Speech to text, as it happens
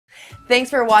Thanks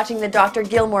for watching the Dr.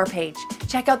 Gilmore page.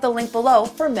 Check out the link below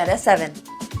for Meta 7.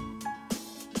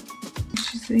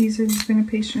 He says he's been a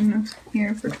patient of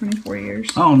here for 24 years.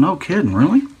 Oh, no kidding,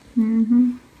 really?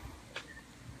 Mm-hmm.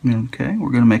 Okay,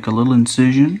 we're going to make a little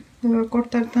incision. Le voy a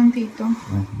cortar tantito.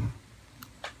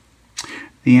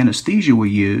 The anesthesia we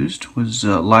used was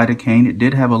lidocaine. It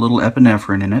did have a little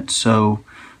epinephrine in it, so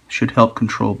should help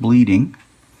control bleeding.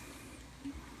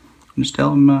 Just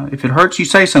tell him if it hurts, you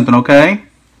say something, okay?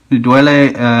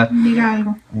 Duele. Diga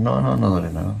algo. No duele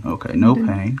nada. Okay, no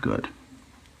pain. Good.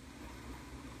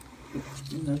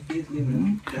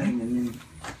 Okay.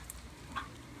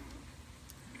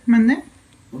 ¿Mande?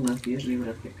 Unas 10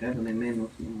 libras de carne menos.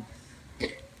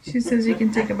 She says you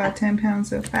can take about 10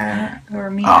 pounds of fat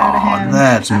or meat out of him. Oh,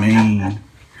 that's mean.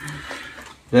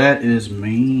 That is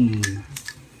mean.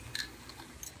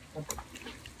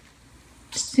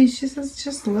 See, she says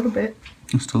just a little bit.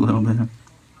 Just a little bit.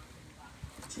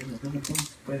 Sí,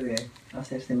 puede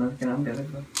hacerse más grande,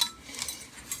 ¿verdad?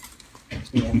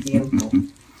 Y a tiempo.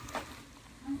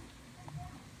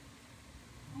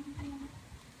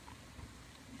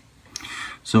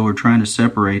 So we're trying to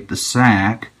separate the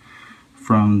sac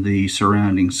from the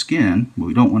surrounding skin. But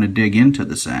we don't want to dig into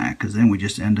the sac because then we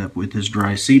just end up with this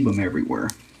dry sebum everywhere.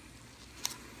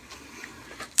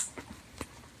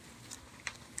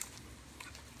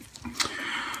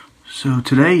 So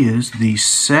today is the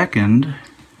 2nd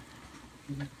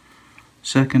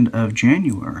of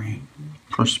January.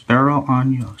 Prospero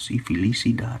años y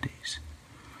felicidades.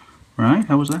 Right?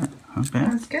 How was that? Not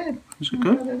bad. That's good. Was it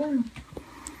good?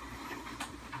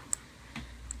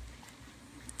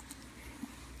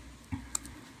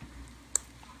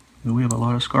 We have a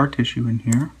lot of scar tissue in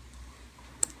here.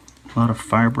 A lot of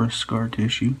fibrous scar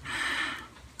tissue.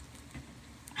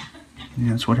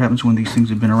 Yeah, that's what happens when these things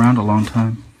have been around a long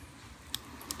time.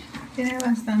 Tiene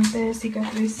bastante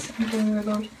cicatriz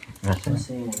alrededor.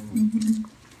 Sí.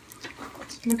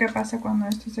 Es lo que pasa cuando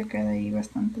esto se queda ahí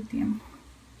bastante tiempo.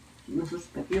 No sé,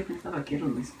 yo pensaba que era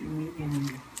una espinilla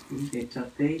y te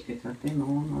traté,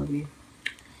 no había.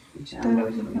 Thought it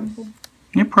was a pimple.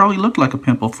 It probably looked like a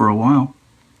pimple for a while.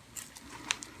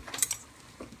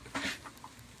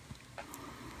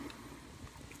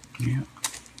 Yeah.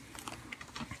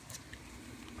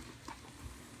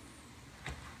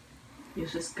 ¿Y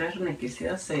eso es carne que se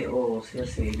hace o se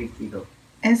hace líquido?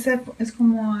 Ese es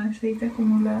como aceite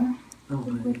acumulado. No,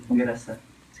 grasa.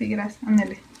 Sí, grasa.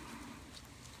 Ándale.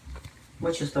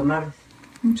 Muchos tamales.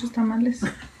 Muchos tamales.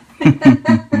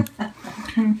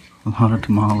 A lot of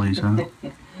tamales, huh?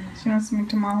 She wants to make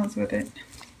tamales with it.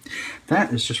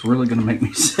 That is just really going to make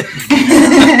me sick.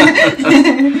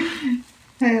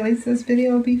 Hey, at least this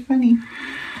video will be funny.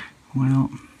 Well,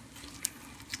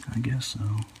 I guess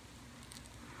so.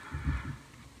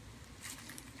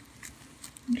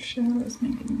 The shadow is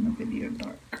making the video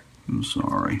dark. I'm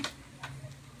sorry.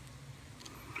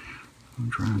 I'm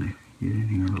trying to get in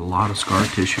here. There's a lot of scar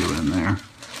tissue in there.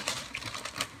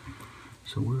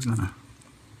 So we're going to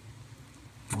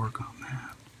work on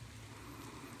that.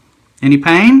 Any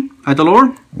pain? ¿Hay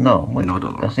dolor? No, No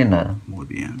dolor. casi nada. Muy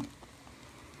bien.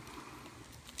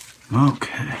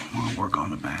 Okay, we'll work on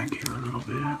the back here a little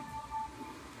bit.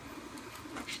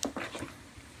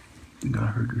 You gotta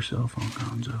hurt your cell phone,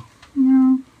 Gonzo.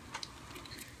 No.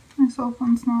 My cell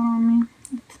phone's not on me.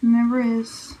 It never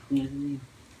is. Sí.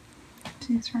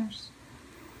 See, it's hers.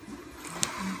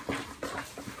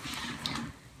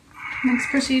 Next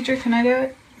procedure, can I do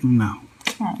it? No.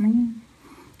 Oh, man.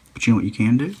 But you know what you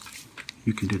can do?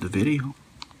 You can do the video.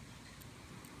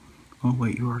 Oh,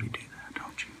 wait, you already do that,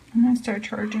 don't you? I'm gonna start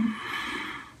charging.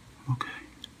 Okay.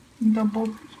 Double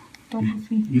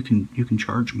fee. You can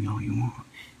charge me all you want.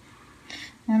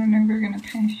 I don't know if you're gonna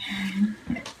pay.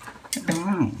 Well,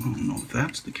 I don't know if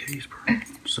that's the case,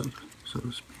 so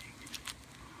to speak.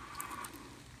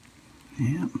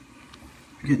 Yeah.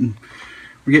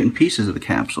 We're getting pieces of the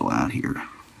capsule out here.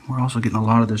 We're also getting a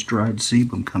lot of this dried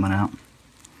sebum coming out.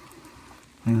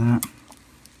 Look at that.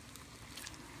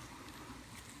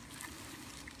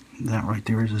 That right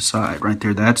there is the side. Right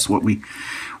there, that's what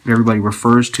everybody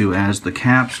refers to as the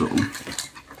capsule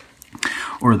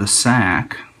or the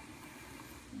sac.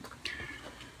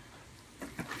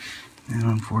 And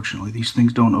unfortunately, these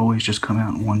things don't always just come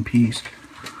out in one piece.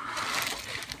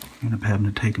 You end up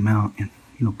having to take them out in,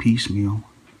 piecemeal.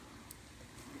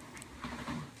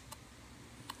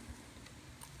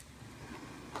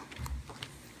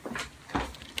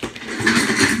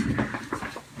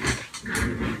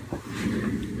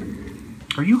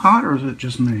 Are you hot or is it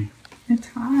just me? It's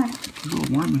hot. It's a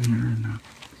little warm in here, isn't it?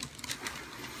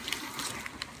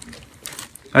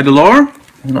 Hay dolor?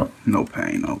 No. No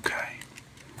pain, okay.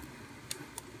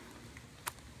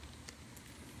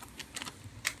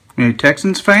 You a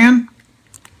Texans fan?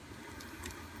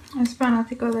 Es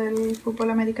fanático del fútbol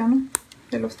americano,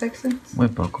 de los Texans. Muy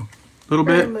poco. Little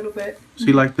A bit. little bit. So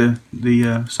you like the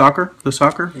soccer? The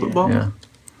soccer football? Yeah.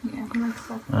 Yeah, I like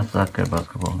soccer. No soccer,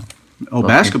 basketball. Oh,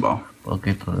 basketball.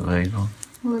 Poquito de béisbol.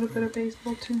 A little bit of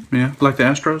baseball too. Yeah, like the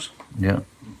Astros. Yeah.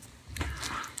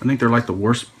 I think they're like the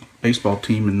worst baseball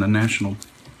team in the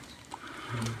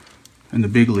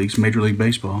big leagues, Major League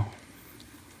Baseball.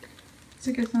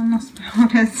 Así que son los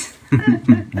peores.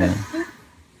 Yeah.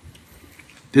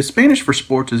 The Spanish for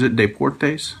sports, is it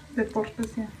deportes?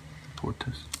 Deportes, yeah.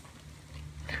 Deportes.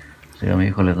 Sí, a mi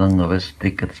hijo le dan a veces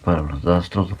tickets para los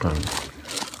Astros o para el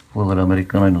fútbol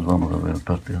americano y nos vamos a ver el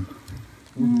partido.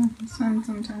 Son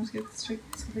sometimes get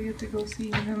strict, so they get to go see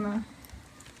even the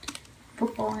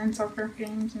football and soccer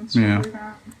games and stuff Yeah. like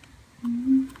that.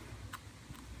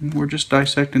 We're just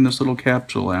dissecting this little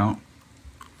capsule out.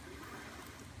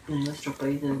 En nuestro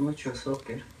país es mucho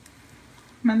soccer.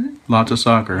 ¿Mande? Lots of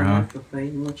soccer, En huh? nuestro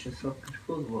país mucho soccer,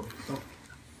 fútbol, soccer.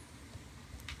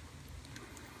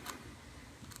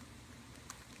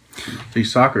 See,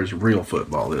 soccer is real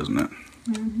football, isn't it?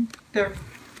 Mm-hmm. There.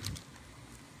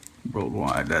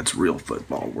 Worldwide, that's real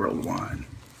football worldwide.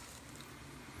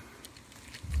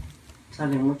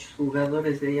 Salen muchos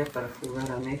jugadores de ella para jugar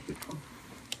a México.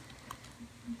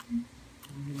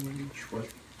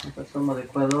 Nosotros somos de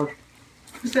Ecuador.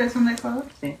 ¿Ustedes son de Ecuador?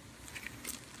 Sí.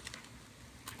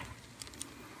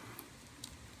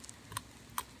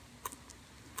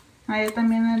 Allá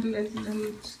también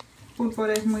el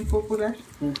fútbol es muy popular.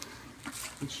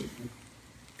 Muchísimo.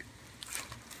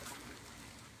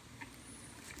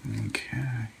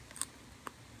 Okay.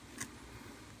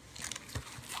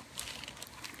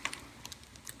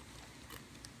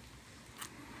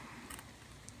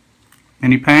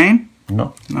 Any pain?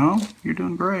 No. No? You're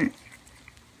doing great.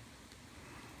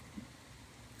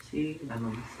 Sí, la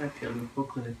mamá saca un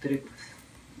poco de tripas.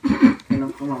 Que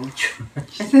no coma mucho.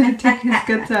 She said take his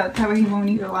guts out, that way he won't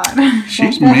eat a lot.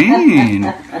 She's mean.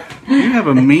 You have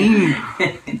a mean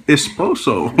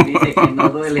esposo. Dice que no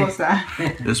duele. Esposa. She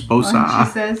Esposa.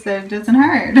 says that it doesn't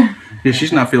hurt. Yeah,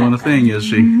 she's not feeling a thing, is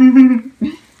she?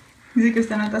 Dice que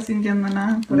usted no está sintiendo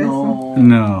nada por eso. No,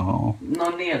 No. no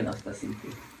ni él lo está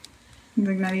sintiendo.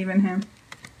 Like not even him.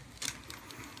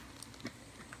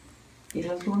 Y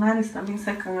los lunares también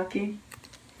sacan aquí.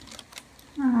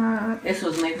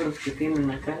 Esos negros que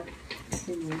tienen acá.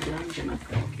 Sí, muy grande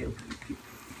acá. Aquí otro tipo.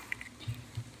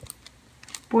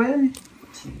 Puede.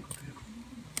 Sí, pero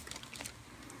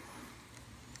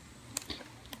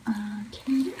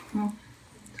Okay. Oh,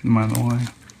 Am I the way?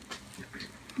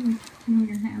 move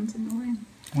your hands in the way.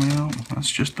 Well, that's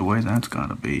just the way that's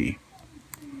gotta be.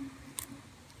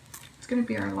 It's gonna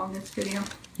be our longest video.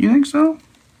 You think so?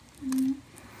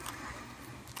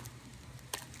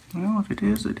 Well, if it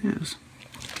is, it is.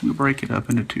 We'll break it up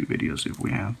into 2 videos if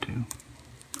we have to.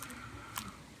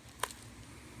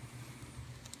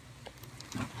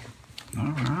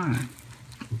 Alright.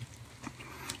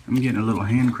 I'm getting a little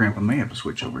hand cramp. I may have to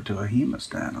switch over to a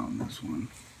hemostat on this one.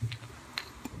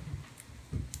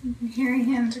 Hairy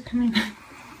hands are coming.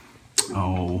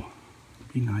 Oh,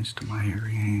 be nice to my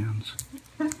hairy hands.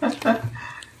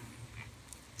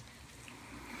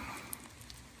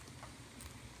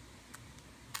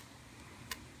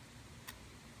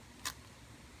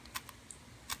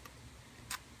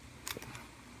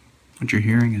 What you're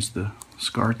hearing is the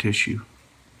scar tissue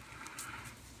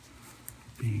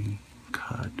being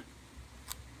cut.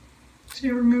 So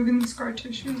you're removing the scar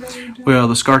tissue, is that what you're doing? Well,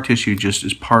 the scar tissue just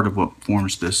is part of what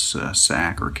forms this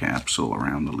sac or capsule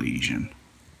around the lesion.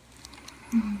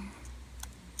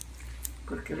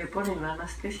 porque le ponen la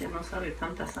anestesia, no sale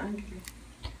tanta sangre.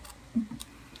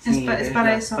 Es, Sí, es ¿verdad?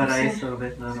 para eso. Para sí. eso,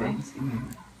 ¿verdad? Sí. Sí.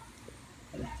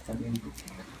 Está bien.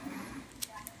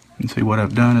 And see what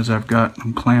I've done is I've got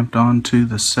them clamped onto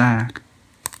the sac.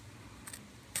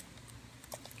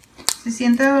 Si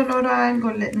siente dolor o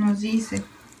algo, nos dice.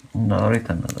 No,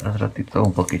 ahorita no, hace ratito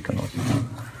un poquito, no,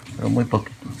 pero muy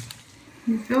poquito.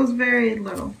 It feels very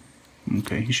little.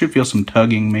 Okay, you should feel some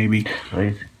tugging maybe.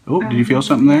 Ahí sí. Oh, did you feel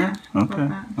something there? Yeah, Okay,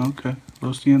 that. okay.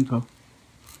 Lo siento.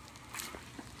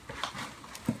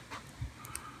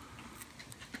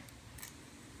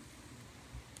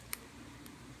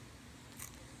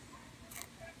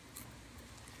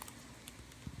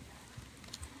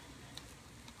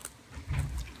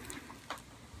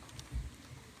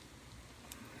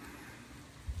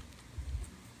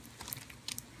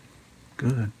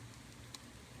 Good.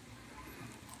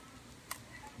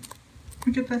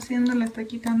 Lo que está haciendo le está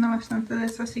quitando bastante de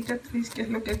esa cicatriz, que es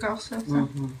lo que causa eso,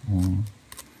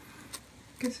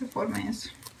 que se forme eso.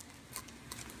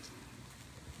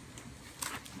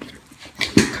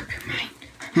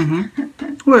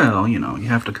 Well, you know, you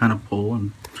have to kind of pull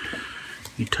and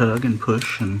you tug and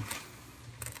push and...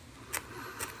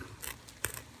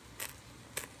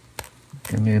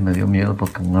 A mí me dio miedo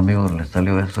porque a un amigo le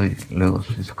salió eso y luego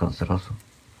se hizo canceroso.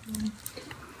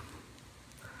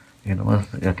 Y nomás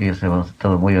aquí ya se ha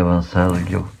estado muy avanzado y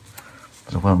yo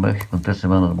se fue a México en 3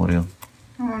 semanas murió.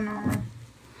 Oh, no.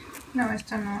 No,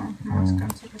 esto no es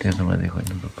cáncer. Sí, eso me dijo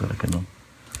la doctora que no.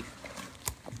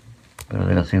 Pero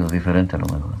hubiera sido diferente a lo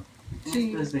mejor.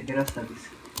 Sí. Desde que era feliz.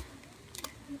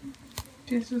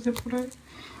 Sí, eso es de pura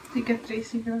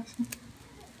cicatriz y grasa.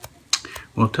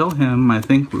 Well, tell him I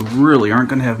think we really aren't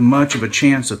going to have much of a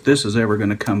chance that this is ever going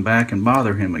to come back and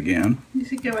bother him again.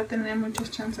 Dice que va a tener muchas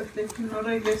chances de que no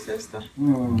regrese esta.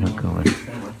 Yo qué bueno.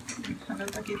 Le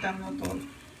está quitando todo.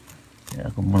 Ya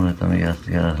como uno también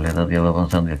ya la edad ya va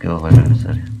avanzando, ya que va a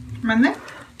regresar. ¿Mande?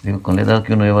 Digo, con la edad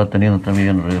que uno ya va teniendo también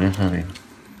ya no regresa, digo.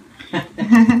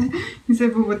 He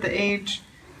said, but with the age,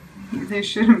 they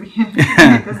shouldn't be. He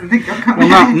doesn't think they'll come Well,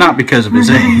 back. not because of his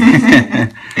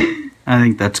age. I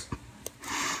think that's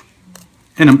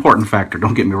an important factor.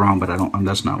 Don't get me wrong, but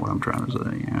that's not what I'm trying to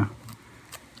say. Yeah.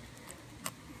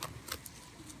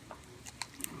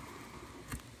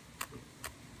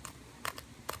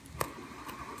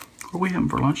 What are we having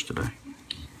for lunch today?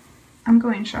 I'm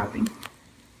going shopping.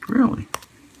 Really?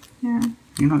 Yeah.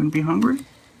 You're not going to be hungry?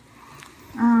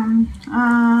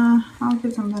 I'll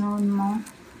get something over the mall.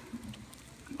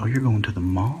 Oh, you're going to the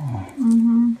mall.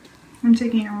 I'm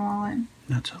taking your wallet.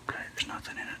 That's okay. There's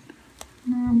nothing in it.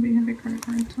 No, we have a credit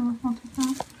card, so I'll take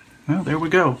that. Well, there we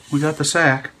go. We got the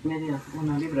sack. Media,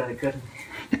 una libra de carne.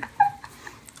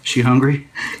 She hungry?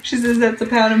 She says that's a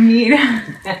pound of meat.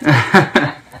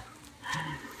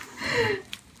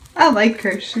 I like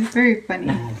her. She's very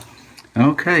funny.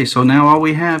 Okay, so now all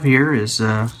we have here is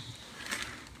an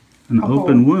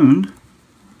open wound.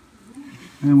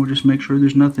 And we'll just make sure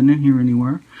there's nothing in here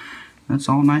anywhere. That's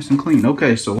all nice and clean.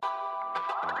 Okay, so...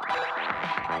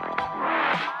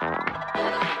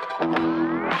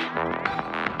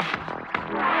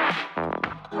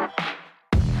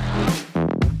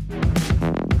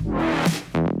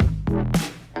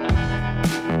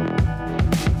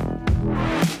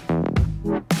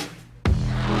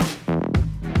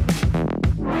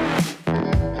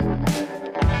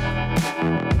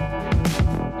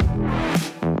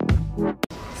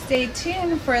 Stay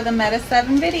tuned for the Meta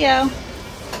 7 video.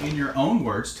 In your own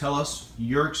words, tell us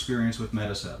your experience with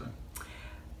Meta 7.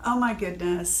 Oh my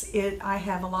goodness, I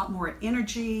have a lot more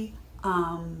energy,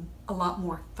 a lot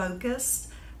more focus.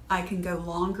 I can go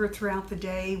longer throughout the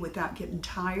day without getting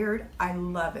tired. I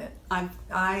love it.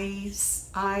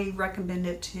 I recommend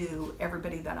it to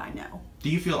everybody that I know. Do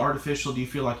you feel artificial? Do you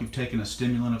feel like you've taken a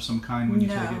stimulant of some kind when you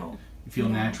take it? You feel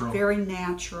natural? Very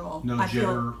natural. No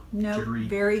jitter, jittery?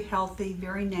 Very healthy,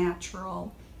 very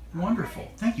natural. Wonderful.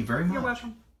 Thank you very much. You're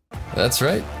welcome. That's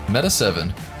right, Meta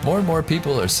 7. More and more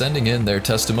people are sending in their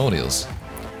testimonials.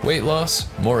 Weight loss,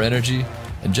 more energy,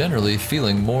 and generally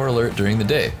feeling more alert during the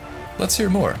day. Let's hear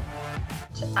more.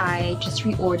 I just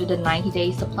reordered a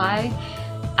 90-day supply.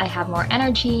 I have more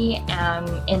energy, am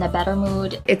in a better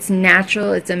mood. It's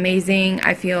natural, it's amazing.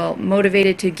 I feel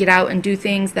motivated to get out and do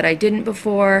things that I didn't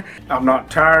before. I'm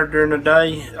not tired during the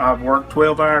day. I've worked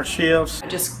 12-hour shifts.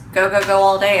 Just go, go, go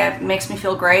all day. It makes me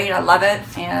feel great. I love it.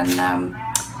 And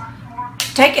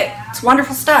take it. It's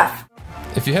wonderful stuff.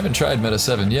 If you haven't tried Meta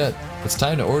 7 yet, it's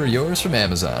time to order yours from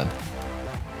Amazon.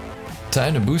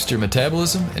 Time to boost your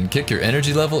metabolism and kick your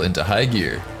energy level into high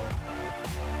gear.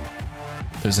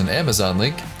 There's an Amazon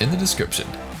link in the description.